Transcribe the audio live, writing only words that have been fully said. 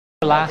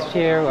Last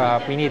year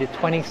we needed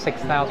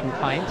 26,000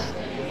 pints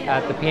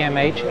at the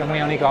PMH and we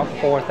only got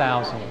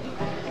 4,000.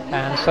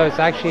 And so it's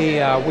actually,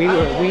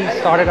 we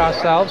started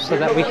ourselves so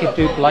that we could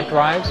do blood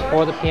drives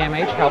for the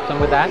PMH, help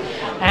them with that,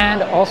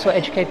 and also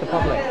educate the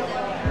public.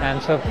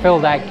 And so fill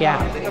that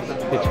gap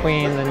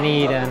between the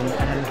need and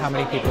how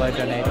many people are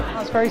donating.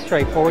 It's very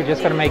straightforward. You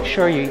just got to make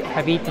sure you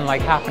have eaten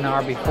like half an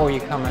hour before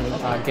you come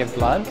and give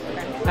blood.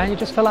 And you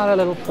just fill out a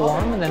little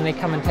form, and then they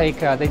come and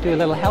they do a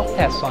little health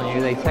test on you.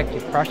 They check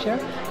your pressure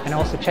and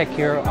also check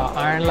your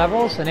iron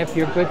levels, and if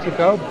you're good to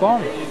go,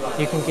 boom,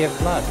 you can give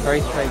blood.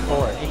 Very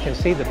straightforward. You can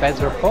see the beds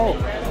are full.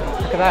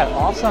 Look at that,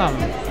 awesome.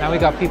 Now we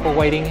got people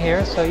waiting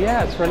here, so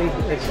yeah, it's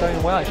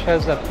going well. It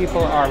shows that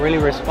people are really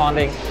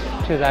responding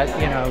to that,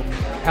 you know,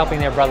 helping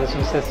their brothers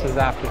and sisters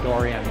after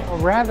Dorian. Well,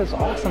 REV is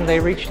awesome. They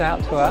reached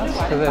out to us,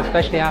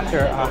 especially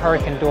after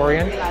Hurricane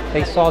Dorian.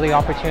 They saw the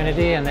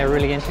opportunity and they're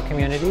really into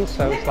community,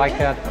 so it's like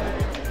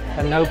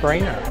a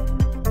no-brainer.